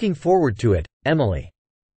 Looking forward to it, Emily.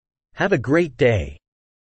 Have a great day.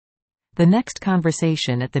 The next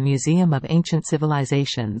conversation at the Museum of Ancient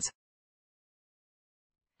Civilizations.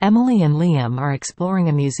 Emily and Liam are exploring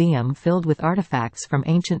a museum filled with artifacts from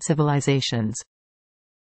ancient civilizations.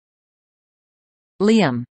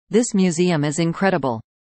 Liam, this museum is incredible.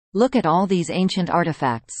 Look at all these ancient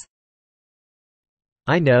artifacts.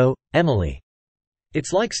 I know, Emily.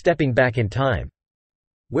 It's like stepping back in time.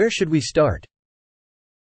 Where should we start?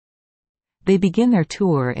 They begin their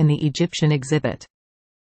tour in the Egyptian exhibit.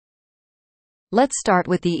 Let's start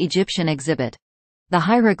with the Egyptian exhibit. The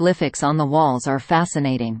hieroglyphics on the walls are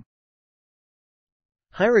fascinating.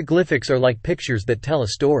 Hieroglyphics are like pictures that tell a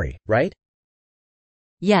story, right?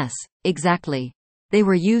 Yes, exactly. They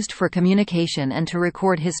were used for communication and to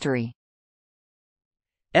record history.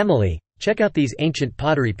 Emily, check out these ancient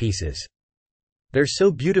pottery pieces. They're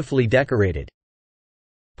so beautifully decorated.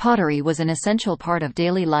 Pottery was an essential part of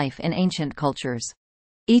daily life in ancient cultures.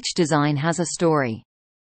 Each design has a story.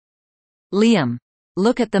 Liam,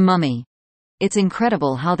 look at the mummy. It's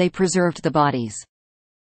incredible how they preserved the bodies.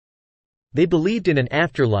 They believed in an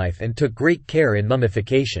afterlife and took great care in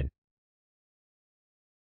mummification.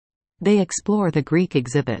 They explore the Greek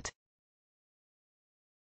exhibit.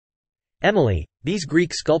 Emily, these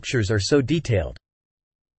Greek sculptures are so detailed.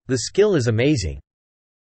 The skill is amazing.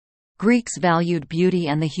 Greeks valued beauty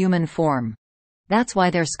and the human form. That's why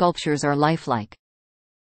their sculptures are lifelike.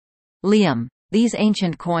 Liam, these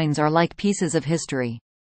ancient coins are like pieces of history.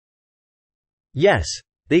 Yes,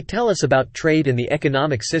 they tell us about trade and the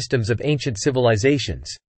economic systems of ancient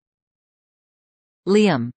civilizations.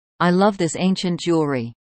 Liam, I love this ancient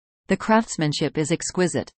jewelry. The craftsmanship is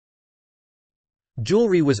exquisite.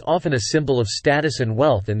 Jewelry was often a symbol of status and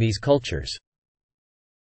wealth in these cultures.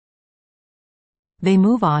 They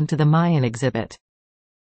move on to the Mayan exhibit.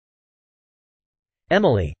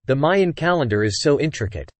 Emily, the Mayan calendar is so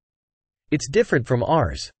intricate. It's different from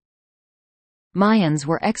ours. Mayans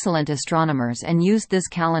were excellent astronomers and used this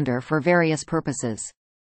calendar for various purposes.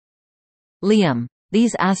 Liam,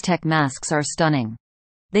 these Aztec masks are stunning.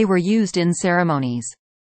 They were used in ceremonies.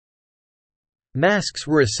 Masks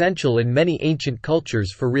were essential in many ancient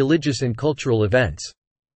cultures for religious and cultural events.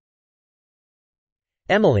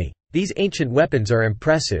 Emily, these ancient weapons are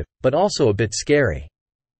impressive, but also a bit scary.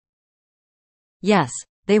 Yes,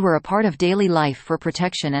 they were a part of daily life for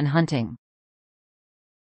protection and hunting.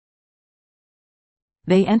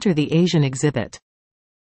 They enter the Asian exhibit.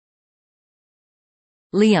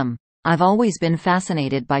 Liam, I've always been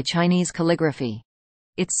fascinated by Chinese calligraphy.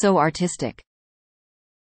 It's so artistic.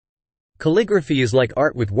 Calligraphy is like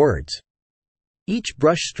art with words. Each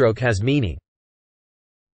brushstroke has meaning.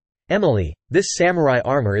 Emily, this samurai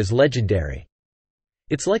armor is legendary.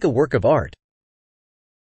 It's like a work of art.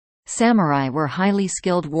 Samurai were highly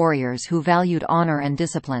skilled warriors who valued honor and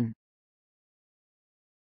discipline.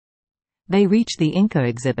 They reach the Inca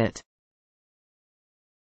exhibit.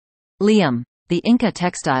 Liam, the Inca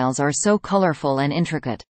textiles are so colorful and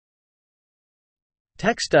intricate.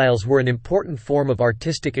 Textiles were an important form of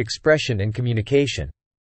artistic expression and communication.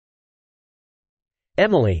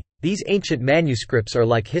 Emily, these ancient manuscripts are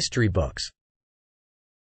like history books.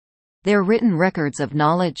 They're written records of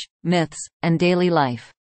knowledge, myths, and daily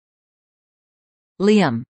life.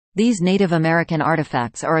 Liam, these Native American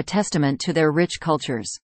artifacts are a testament to their rich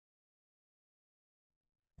cultures.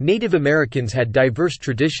 Native Americans had diverse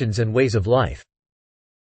traditions and ways of life.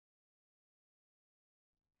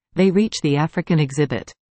 They reach the African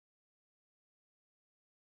exhibit.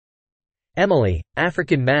 Emily,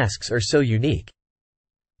 African masks are so unique.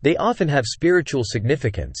 They often have spiritual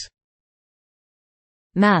significance.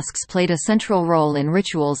 Masks played a central role in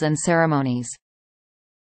rituals and ceremonies.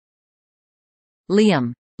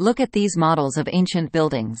 Liam, look at these models of ancient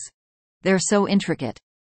buildings. They're so intricate.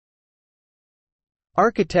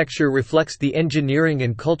 Architecture reflects the engineering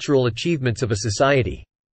and cultural achievements of a society.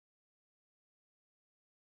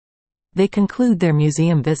 They conclude their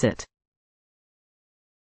museum visit.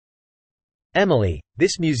 Emily,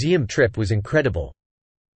 this museum trip was incredible.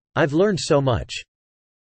 I've learned so much.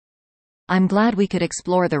 I'm glad we could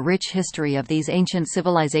explore the rich history of these ancient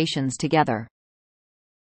civilizations together.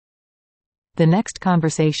 The next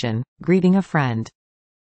conversation, greeting a friend.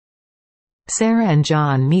 Sarah and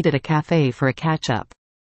John meet at a cafe for a catch-up.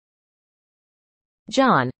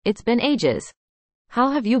 John, it's been ages.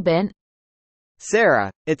 How have you been?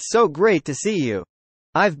 Sarah, it's so great to see you.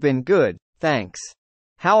 I've been good, thanks.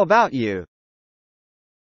 How about you?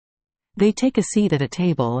 They take a seat at a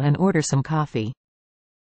table and order some coffee.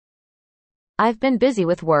 I've been busy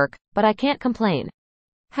with work, but I can't complain.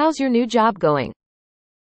 How's your new job going?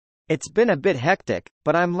 It's been a bit hectic,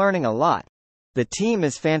 but I'm learning a lot. The team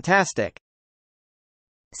is fantastic.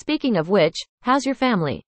 Speaking of which, how's your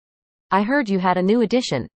family? I heard you had a new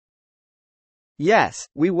addition. Yes,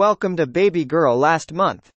 we welcomed a baby girl last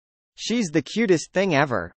month. She's the cutest thing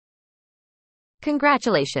ever.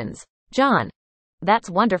 Congratulations, John. That's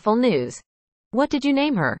wonderful news. What did you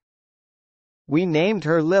name her? We named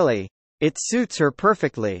her Lily. It suits her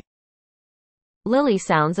perfectly. Lily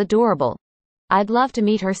sounds adorable. I'd love to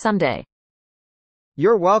meet her someday.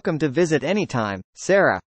 You're welcome to visit anytime,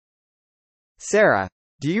 Sarah. Sarah,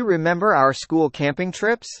 do you remember our school camping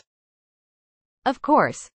trips? Of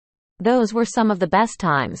course. Those were some of the best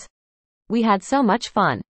times. We had so much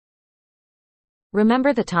fun.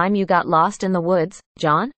 Remember the time you got lost in the woods,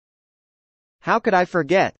 John? How could I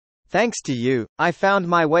forget? Thanks to you, I found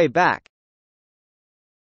my way back.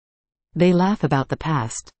 They laugh about the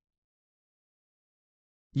past.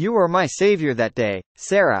 You were my savior that day,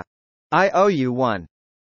 Sarah. I owe you one.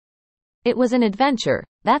 It was an adventure,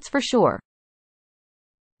 that's for sure.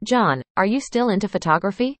 John, are you still into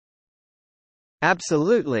photography?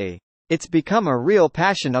 Absolutely. It's become a real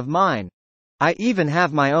passion of mine. I even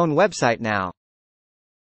have my own website now.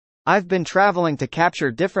 I've been traveling to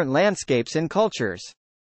capture different landscapes and cultures.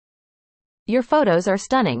 Your photos are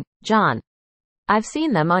stunning, John. I've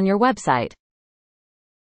seen them on your website.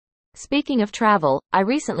 Speaking of travel, I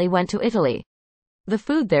recently went to Italy. The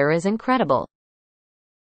food there is incredible.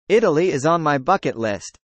 Italy is on my bucket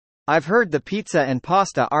list. I've heard the pizza and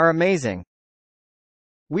pasta are amazing.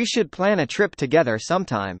 We should plan a trip together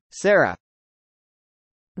sometime, Sarah.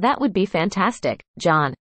 That would be fantastic,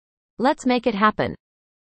 John. Let's make it happen.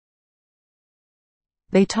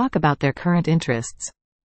 They talk about their current interests.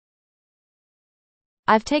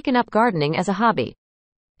 I've taken up gardening as a hobby.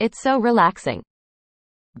 It's so relaxing.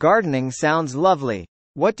 Gardening sounds lovely.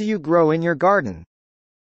 What do you grow in your garden?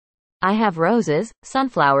 I have roses,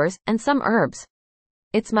 sunflowers, and some herbs.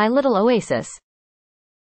 It's my little oasis.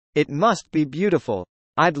 It must be beautiful.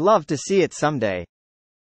 I'd love to see it someday.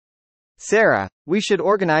 Sarah, we should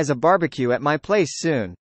organize a barbecue at my place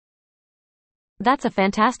soon. That's a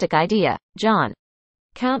fantastic idea, John.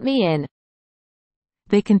 Count me in.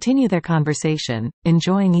 They continue their conversation,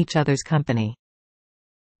 enjoying each other's company.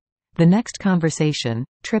 The next conversation,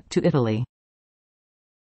 trip to Italy.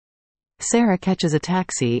 Sarah catches a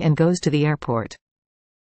taxi and goes to the airport.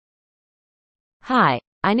 Hi,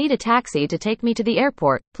 I need a taxi to take me to the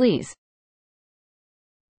airport, please.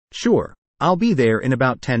 Sure, I'll be there in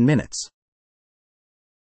about 10 minutes.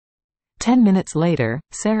 10 minutes later,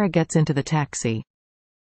 Sarah gets into the taxi.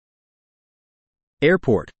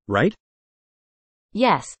 Airport, right?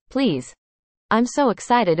 Yes, please. I'm so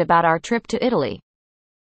excited about our trip to Italy.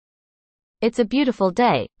 It's a beautiful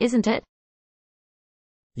day, isn't it?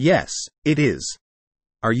 Yes, it is.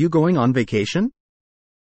 Are you going on vacation?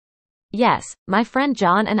 Yes, my friend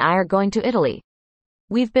John and I are going to Italy.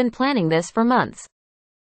 We've been planning this for months.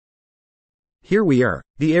 Here we are,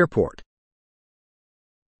 the airport.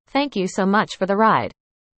 Thank you so much for the ride.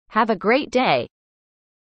 Have a great day.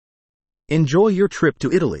 Enjoy your trip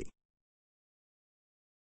to Italy.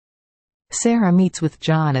 Sarah meets with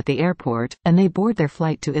John at the airport, and they board their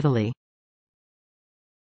flight to Italy.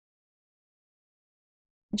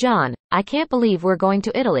 John, I can't believe we're going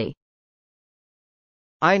to Italy.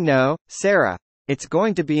 I know, Sarah. It's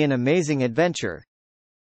going to be an amazing adventure.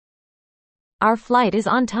 Our flight is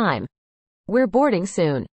on time. We're boarding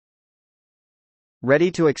soon. Ready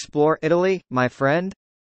to explore Italy, my friend?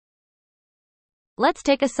 Let's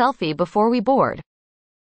take a selfie before we board.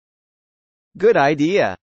 Good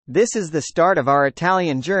idea. This is the start of our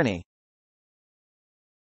Italian journey.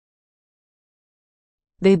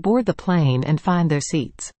 They board the plane and find their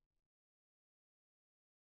seats.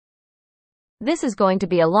 This is going to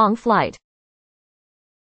be a long flight.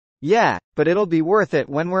 Yeah, but it'll be worth it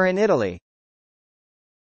when we're in Italy.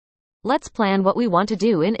 Let's plan what we want to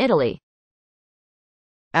do in Italy.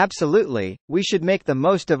 Absolutely, we should make the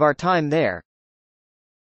most of our time there.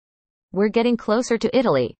 We're getting closer to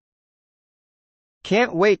Italy.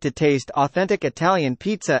 Can't wait to taste authentic Italian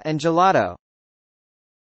pizza and gelato.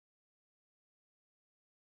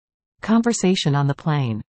 Conversation on the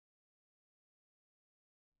plane.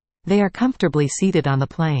 They are comfortably seated on the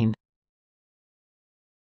plane.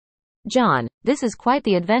 John, this is quite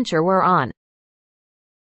the adventure we're on.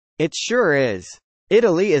 It sure is.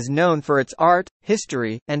 Italy is known for its art,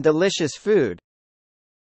 history, and delicious food.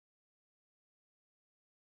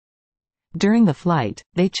 During the flight,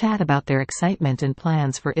 they chat about their excitement and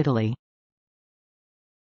plans for Italy.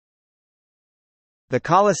 The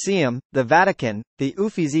Colosseum, the Vatican, the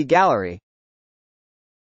Uffizi Gallery.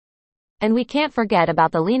 And we can't forget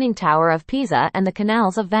about the Leaning Tower of Pisa and the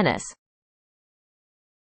canals of Venice.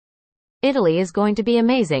 Italy is going to be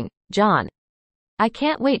amazing, John. I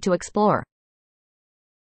can't wait to explore.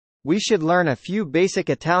 We should learn a few basic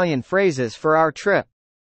Italian phrases for our trip.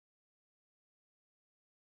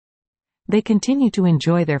 They continue to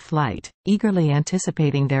enjoy their flight, eagerly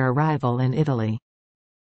anticipating their arrival in Italy.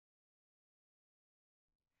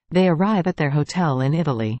 They arrive at their hotel in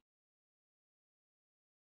Italy.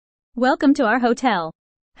 Welcome to our hotel.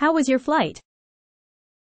 How was your flight?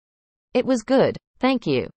 It was good, thank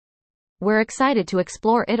you. We're excited to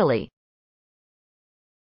explore Italy.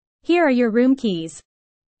 Here are your room keys.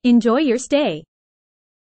 Enjoy your stay.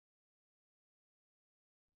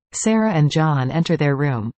 Sarah and John enter their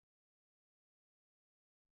room.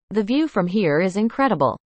 The view from here is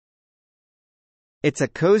incredible. It's a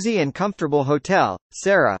cozy and comfortable hotel,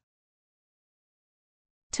 Sarah.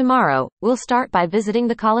 Tomorrow, we'll start by visiting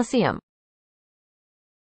the Colosseum.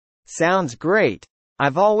 Sounds great.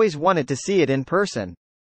 I've always wanted to see it in person.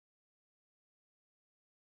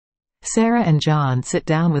 Sarah and John sit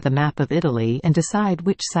down with a map of Italy and decide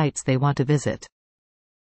which sites they want to visit.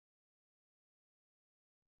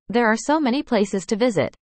 There are so many places to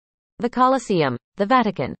visit. The Colosseum, the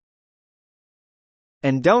Vatican.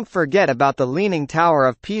 And don't forget about the Leaning Tower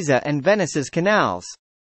of Pisa and Venice's canals.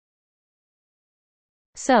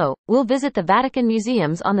 So, we'll visit the Vatican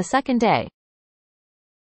museums on the second day.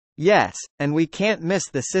 Yes, and we can't miss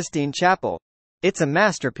the Sistine Chapel. It's a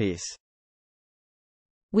masterpiece.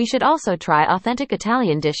 We should also try authentic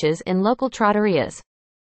Italian dishes in local trattorias.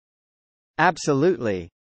 Absolutely.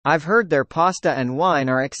 I've heard their pasta and wine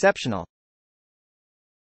are exceptional.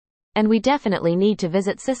 And we definitely need to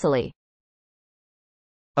visit Sicily.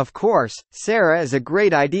 Of course, Sarah is a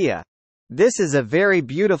great idea. This is a very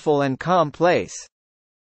beautiful and calm place.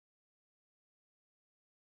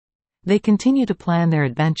 They continue to plan their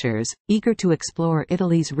adventures, eager to explore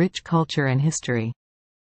Italy's rich culture and history.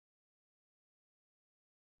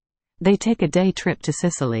 They take a day trip to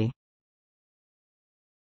Sicily.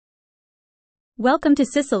 Welcome to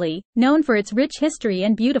Sicily, known for its rich history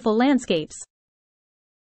and beautiful landscapes.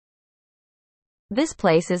 This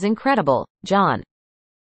place is incredible, John.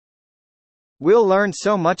 We'll learn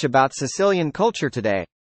so much about Sicilian culture today.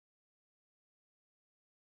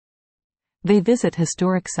 They visit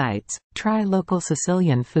historic sites, try local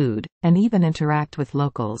Sicilian food, and even interact with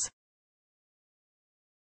locals.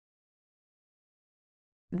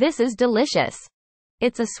 This is delicious.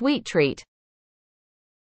 It's a sweet treat.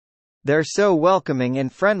 They're so welcoming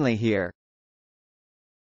and friendly here.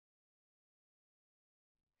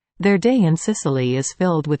 Their day in Sicily is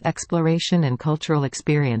filled with exploration and cultural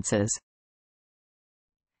experiences.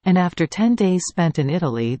 And after 10 days spent in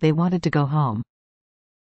Italy, they wanted to go home.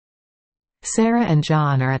 Sarah and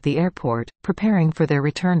John are at the airport, preparing for their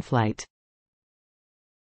return flight.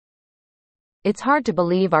 It's hard to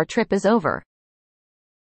believe our trip is over.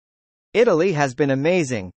 Italy has been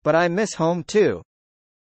amazing, but I miss home too.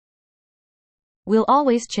 We'll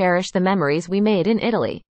always cherish the memories we made in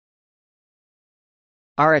Italy.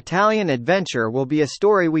 Our Italian adventure will be a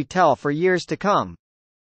story we tell for years to come.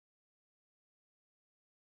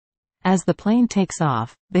 As the plane takes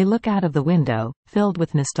off, they look out of the window, filled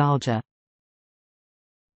with nostalgia.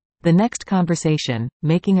 The next conversation,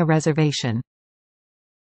 making a reservation.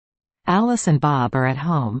 Alice and Bob are at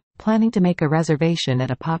home, planning to make a reservation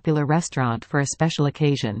at a popular restaurant for a special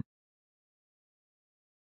occasion.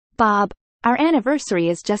 Bob, our anniversary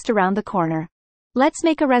is just around the corner. Let's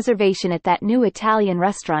make a reservation at that new Italian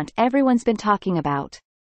restaurant everyone's been talking about.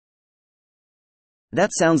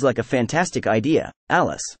 That sounds like a fantastic idea,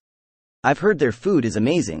 Alice. I've heard their food is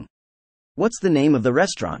amazing. What's the name of the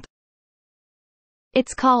restaurant?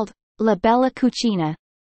 It's called La Bella Cucina.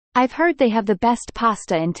 I've heard they have the best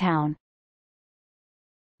pasta in town.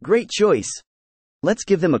 Great choice. Let's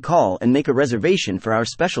give them a call and make a reservation for our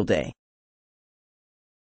special day.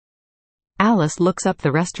 Alice looks up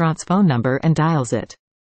the restaurant's phone number and dials it.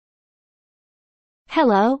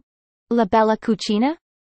 Hello? La Bella Cucina?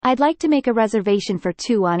 I'd like to make a reservation for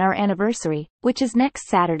 2 on our anniversary, which is next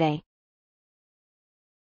Saturday.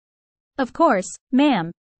 Of course,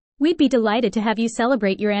 ma'am. We'd be delighted to have you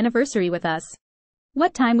celebrate your anniversary with us.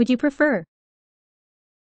 What time would you prefer?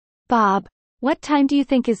 Bob, what time do you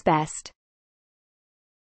think is best?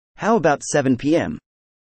 How about 7 p.m.?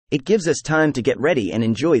 It gives us time to get ready and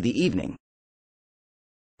enjoy the evening.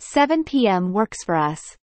 7 p.m. works for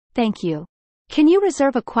us. Thank you. Can you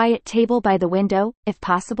reserve a quiet table by the window, if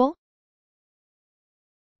possible?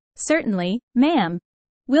 Certainly, ma'am.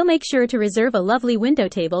 We'll make sure to reserve a lovely window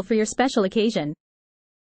table for your special occasion.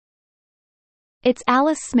 It's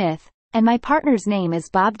Alice Smith, and my partner's name is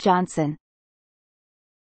Bob Johnson.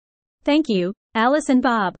 Thank you, Alice and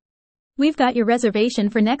Bob. We've got your reservation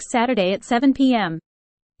for next Saturday at 7 p.m.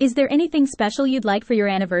 Is there anything special you'd like for your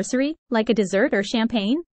anniversary, like a dessert or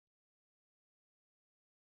champagne?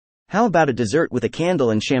 How about a dessert with a candle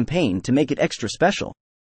and champagne to make it extra special?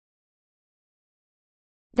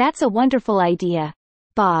 That's a wonderful idea,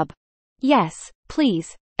 Bob. Yes,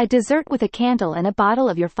 please, a dessert with a candle and a bottle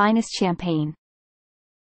of your finest champagne.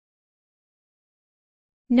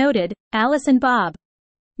 Noted, Alice and Bob.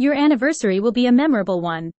 Your anniversary will be a memorable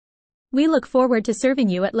one. We look forward to serving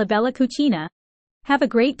you at La Bella Cucina. Have a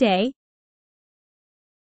great day.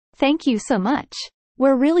 Thank you so much.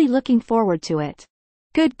 We're really looking forward to it.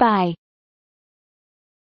 Goodbye.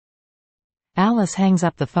 Alice hangs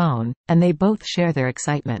up the phone, and they both share their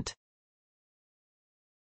excitement.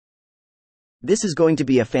 This is going to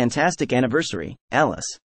be a fantastic anniversary,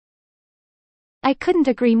 Alice. I couldn't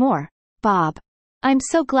agree more, Bob. I'm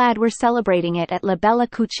so glad we're celebrating it at La Bella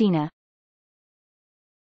Cucina.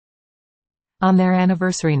 On their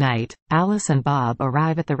anniversary night, Alice and Bob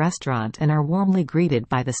arrive at the restaurant and are warmly greeted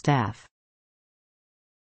by the staff.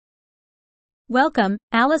 Welcome,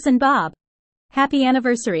 Alice and Bob. Happy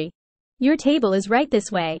anniversary. Your table is right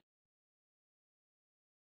this way.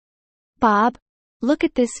 Bob, look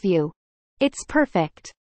at this view. It's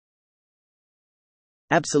perfect.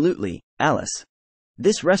 Absolutely, Alice.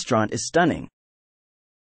 This restaurant is stunning.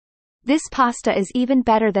 This pasta is even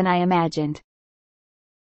better than I imagined.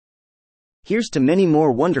 Here's to many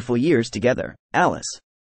more wonderful years together, Alice.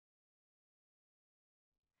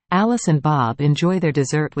 Alice and Bob enjoy their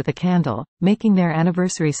dessert with a candle, making their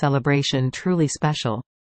anniversary celebration truly special.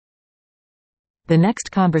 The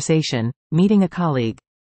next conversation, meeting a colleague.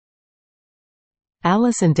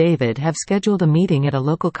 Alice and David have scheduled a meeting at a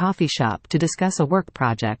local coffee shop to discuss a work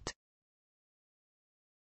project.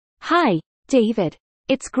 Hi, David.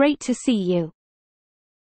 It's great to see you.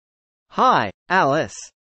 Hi, Alice.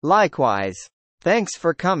 Likewise. Thanks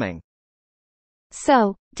for coming.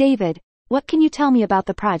 So, David, what can you tell me about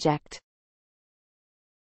the project?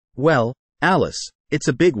 Well, Alice, it's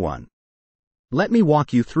a big one. Let me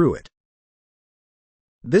walk you through it.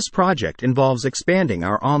 This project involves expanding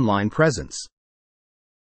our online presence.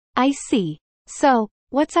 I see. So,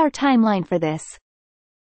 what's our timeline for this?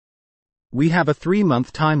 We have a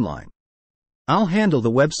 3-month timeline. I'll handle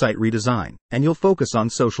the website redesign, and you'll focus on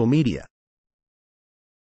social media.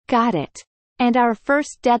 Got it. And our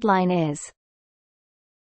first deadline is?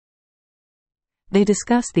 They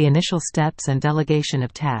discuss the initial steps and delegation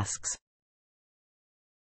of tasks.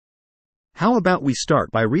 How about we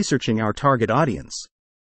start by researching our target audience?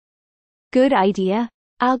 Good idea.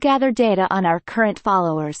 I'll gather data on our current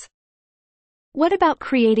followers. What about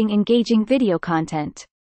creating engaging video content?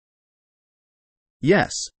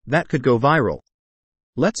 Yes, that could go viral.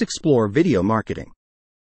 Let's explore video marketing.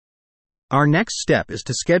 Our next step is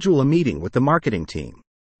to schedule a meeting with the marketing team.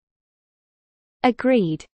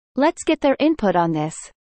 Agreed. Let's get their input on this.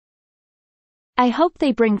 I hope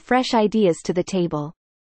they bring fresh ideas to the table.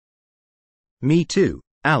 Me too,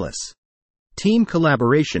 Alice. Team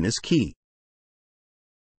collaboration is key.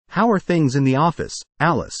 How are things in the office,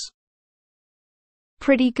 Alice?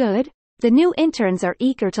 Pretty good. The new interns are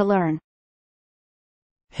eager to learn.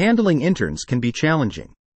 Handling interns can be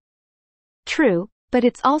challenging. True, but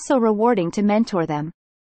it's also rewarding to mentor them.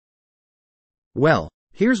 Well,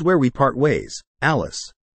 here's where we part ways, Alice.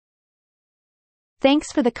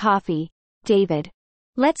 Thanks for the coffee, David.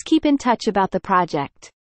 Let's keep in touch about the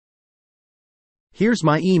project. Here's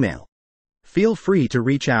my email. Feel free to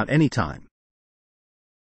reach out anytime.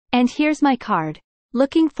 And here's my card.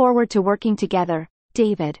 Looking forward to working together,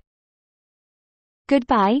 David.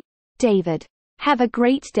 Goodbye, David. Have a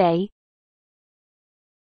great day.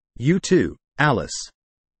 You too, Alice.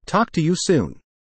 Talk to you soon.